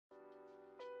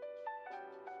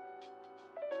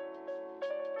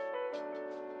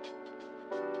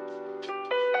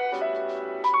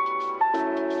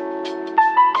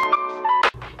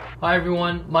Hi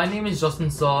everyone, my name is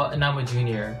Justin Saw and I'm a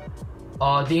junior.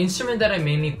 The instrument that I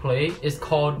mainly play is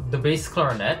called the bass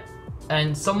clarinet,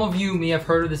 and some of you may have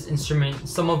heard of this instrument,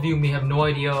 some of you may have no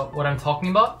idea what I'm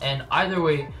talking about, and either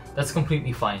way, that's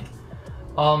completely fine.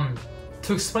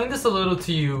 To explain this a little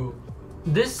to you,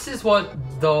 this is what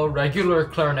the regular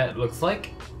clarinet looks like,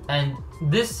 and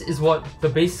this is what the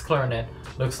bass clarinet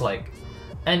looks like.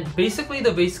 And basically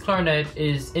the bass clarinet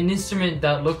is an instrument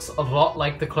that looks a lot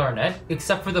like the clarinet,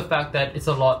 except for the fact that it's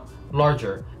a lot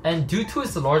larger. And due to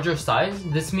its larger size,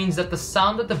 this means that the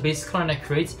sound that the bass clarinet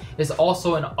creates is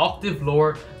also an octave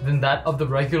lower than that of the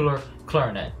regular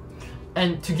clarinet.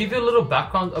 And to give you a little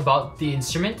background about the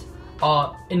instrument,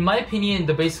 in my opinion,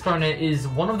 the bass clarinet is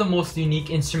one of the most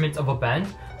unique instruments of a band,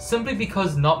 simply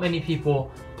because not many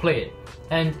people play it.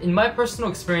 And in my personal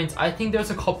experience, I think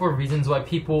there's a couple of reasons why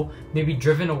people may be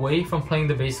driven away from playing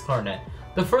the bass clarinet.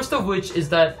 The first of which is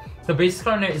that the bass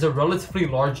clarinet is a relatively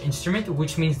large instrument,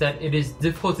 which means that it is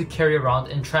difficult to carry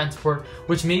around and transport,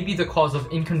 which may be the cause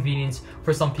of inconvenience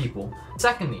for some people.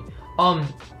 Secondly,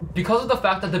 because of the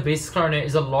fact that the bass clarinet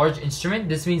is a large instrument,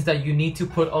 this means that you need to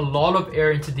put a lot of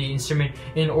air into the instrument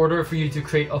in order for you to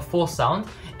create a full sound,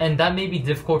 and that may be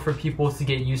difficult for people to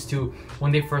get used to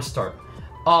when they first start.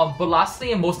 But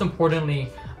lastly and most importantly,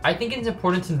 I think it's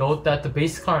important to note that the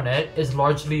bass clarinet is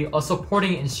largely a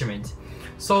supporting instrument.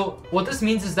 So what this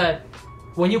means is that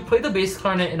when you play the bass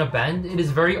clarinet in a band, it is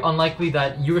very unlikely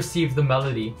that you receive the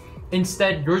melody.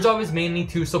 Instead, your job is mainly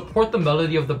to support the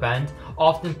melody of the band,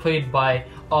 often played by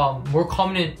more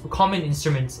common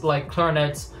instruments like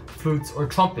clarinets, flutes, or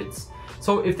trumpets.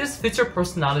 So if this fits your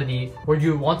personality, where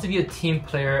you want to be a team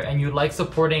player and you like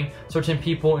supporting certain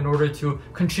people in order to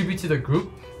contribute to the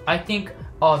group, I think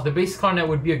the bass clarinet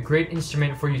would be a great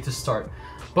instrument for you to start.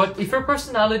 But if your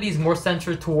personality is more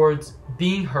centered towards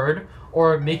being heard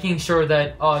or making sure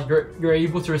that you're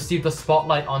able to receive the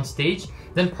spotlight on stage,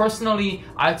 then personally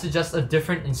I'd suggest a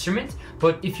different instrument.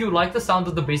 But if you like the sound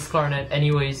of the bass clarinet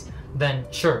anyways, then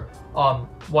sure,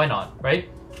 why not, right?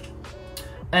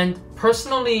 And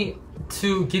personally,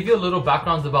 to give you a little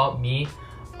background about me,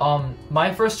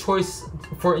 my first choice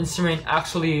for instrument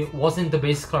actually wasn't the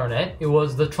bass clarinet, it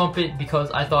was the trumpet, because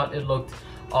I thought it looked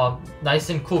nice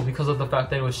and cool because of the fact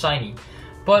that it was shiny.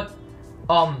 But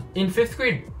in 5th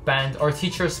grade band, our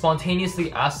teacher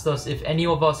spontaneously asked us if any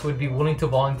of us would be willing to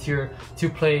volunteer to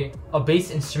play a bass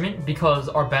instrument because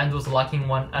our band was lacking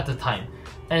one at the time.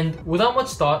 And without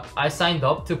much thought, I signed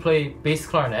up to play bass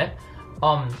clarinet,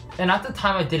 and at the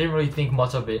time I didn't really think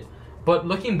much of it. But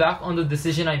looking back on the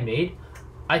decision I made,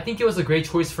 I think it was a great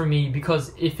choice for me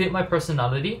because it fit my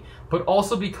personality, but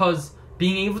also because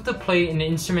being able to play an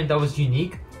instrument that was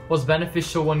unique was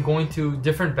beneficial when going to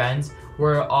different bands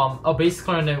where a bass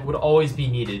clarinet would always be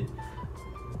needed.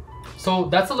 So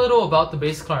that's a little about the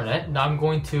bass clarinet. Now I'm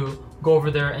going to go over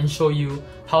there and show you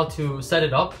how to set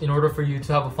it up in order for you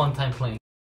to have a fun time playing.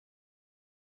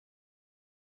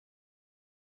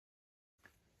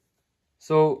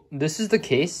 So this is the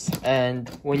case, and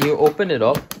when you open it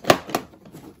up,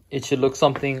 it should look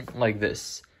something like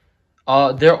this.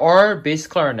 There are bass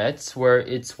clarinets where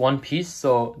it's one piece,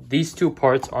 so these two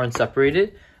parts aren't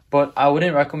separated, but I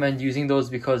wouldn't recommend using those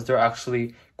because they're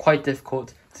actually quite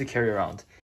difficult to carry around.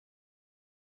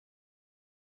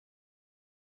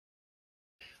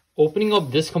 Opening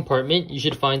up this compartment, you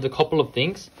should find a couple of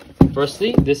things.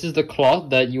 Firstly, this is the cloth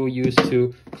that you will use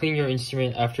to clean your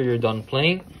instrument after you're done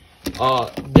playing.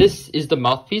 This is the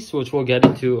mouthpiece, which we'll get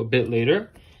into a bit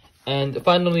later. And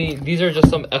finally, these are just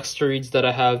some extra reeds that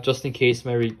I have just in case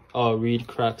my reed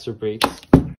cracks or breaks.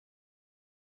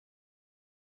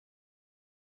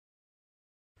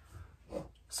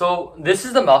 So this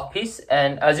is the mouthpiece,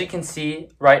 and as you can see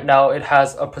right now it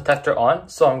has a protector on,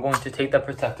 so I'm going to take that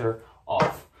protector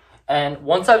off. And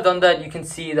once I've done that, you can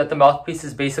see that the mouthpiece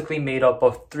is basically made up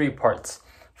of 3 parts.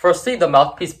 Firstly, the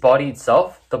mouthpiece body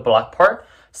itself, the black part.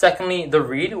 Secondly, the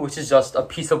reed, which is just a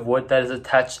piece of wood that is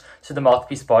attached to the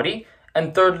mouthpiece body.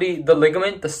 And thirdly, the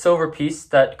ligament, the silver piece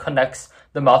that connects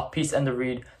the mouthpiece and the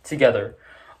reed together.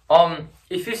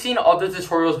 If you've seen other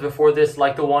tutorials before this,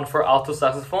 like the one for alto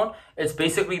saxophone, it's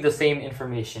basically the same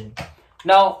information.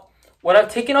 Now, when I've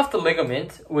taken off the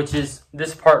ligament, which is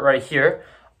this part right here,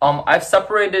 I've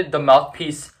separated the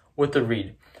mouthpiece with the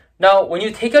reed. Now, when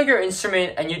you take out your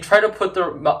instrument and you try to put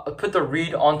the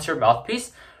reed onto your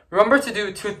mouthpiece, remember to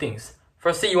do 2 things.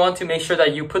 Firstly, you want to make sure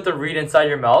that you put the reed inside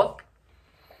your mouth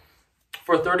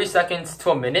for 30 seconds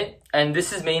to a minute, and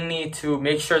this is mainly to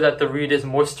make sure that the reed is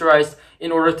moisturized in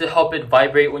order to help it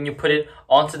vibrate when you put it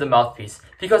onto the mouthpiece.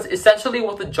 Because essentially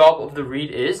what the job of the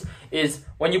reed is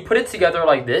when you put it together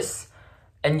like this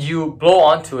and you blow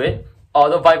onto it,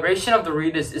 the vibration of the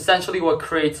reed is essentially what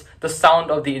creates the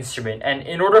sound of the instrument. And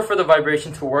in order for the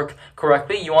vibration to work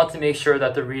correctly, you want to make sure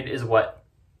that the reed is wet.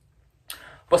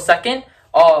 But second,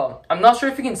 I'm not sure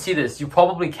if you can see this, you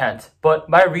probably can't, but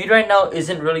my reed right now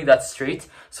isn't really that straight,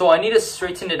 so I need to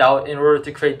straighten it out in order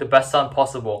to create the best sound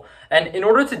possible. And in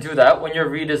order to do that, when your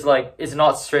reed is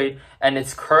not straight and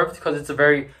it's curved, because it's a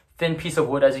very thin piece of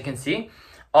wood, as you can see,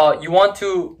 you want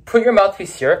to put your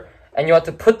mouthpiece here, and you want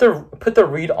to put the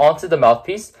reed onto the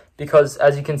mouthpiece, because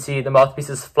as you can see, the mouthpiece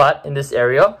is flat in this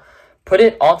area. Put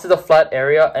it onto the flat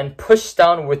area and push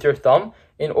down with your thumb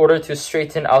in order to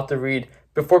straighten out the reed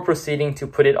before proceeding to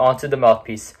put it onto the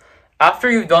mouthpiece. After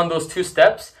you've done those two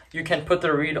steps, you can put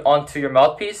the reed onto your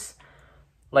mouthpiece,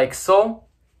 like so.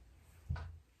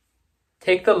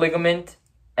 Take the ligament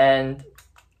and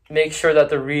make sure that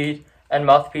the reed and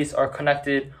mouthpiece are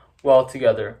connected well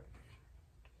together.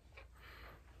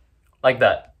 Like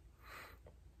that.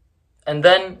 And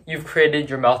then you've created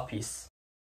your mouthpiece.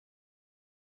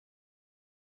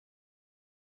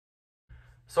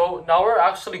 So now we're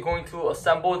actually going to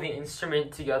assemble the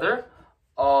instrument together.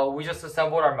 We just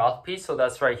assembled our mouthpiece, so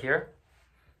that's right here.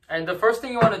 And the first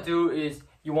thing you want to do is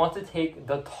you want to take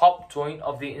the top joint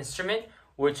of the instrument,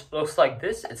 which looks like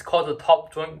this. It's called the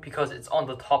top joint because it's on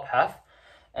the top half.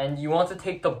 And you want to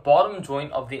take the bottom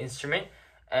joint of the instrument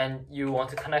and you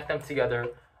want to connect them together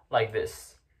like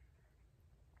this.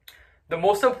 The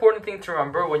most important thing to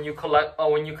remember when you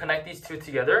connect these two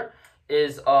together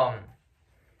is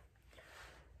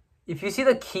if you see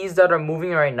the keys that are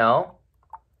moving right now,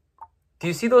 do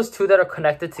you see those two that are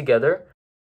connected together?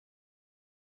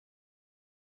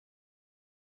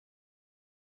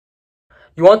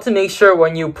 You want to make sure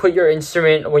when you put your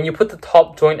instrument, when you put the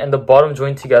top joint and the bottom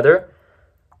joint together,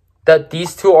 that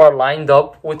these two are lined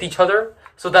up with each other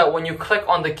so that when you click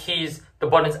on the keys, the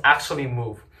buttons actually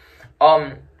move.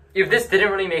 If this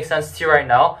didn't really make sense to you right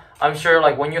now, I'm sure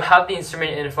when you have the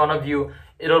instrument in front of you,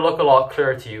 it'll look a lot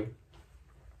clearer to you.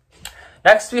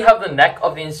 Next, we have the neck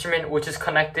of the instrument, which is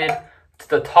connected to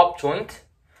the top joint.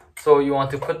 So you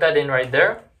want to put that in right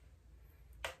there.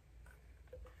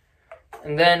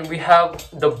 And then we have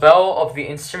the bell of the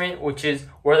instrument, which is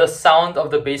where the sound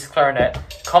of the bass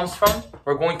clarinet comes from.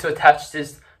 We're going to attach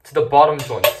this to the bottom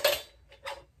joint.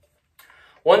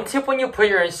 One tip when you put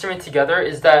your instrument together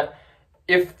is that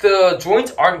if the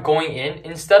joints aren't going in,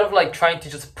 instead of trying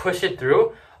to just push it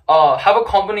through, have a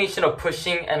combination of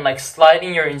pushing and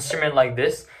sliding your instrument like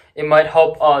this. It might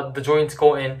help the joints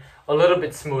go in a little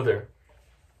bit smoother.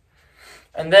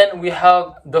 And then we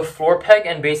have the floor peg,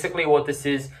 and basically what this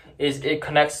is it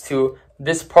connects to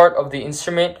this part of the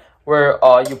instrument where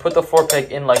you put the floor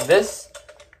peg in like this.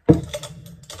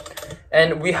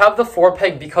 And we have the floor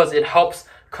peg because it helps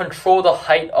control the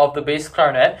height of the bass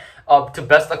clarinet to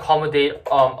best accommodate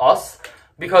us,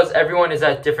 because everyone is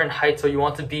at different heights, so you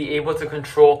want to be able to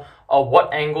control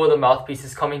what angle the mouthpiece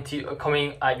is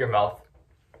coming at your mouth.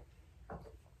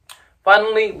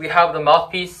 Finally, we have the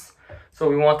mouthpiece, so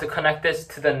we want to connect this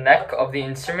to the neck of the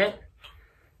instrument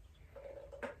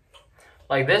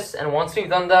like this. And once we've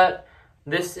done that,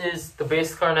 this is the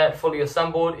bass clarinet fully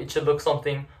assembled. It should look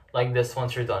something like this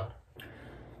once you're done.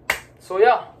 So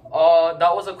yeah,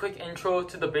 that was a quick intro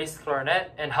to the bass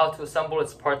clarinet and how to assemble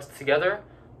its parts together.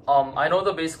 I know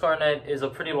the bass clarinet is a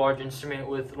pretty large instrument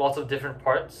with lots of different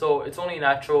parts, so it's only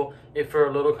natural if you're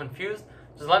a little confused.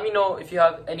 Just let me know if you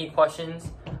have any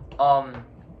questions.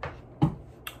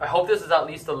 I hope this is at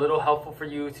least a little helpful for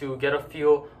you to get a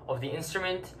feel of the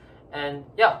instrument. And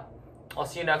yeah, I'll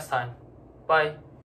see you next time. Bye.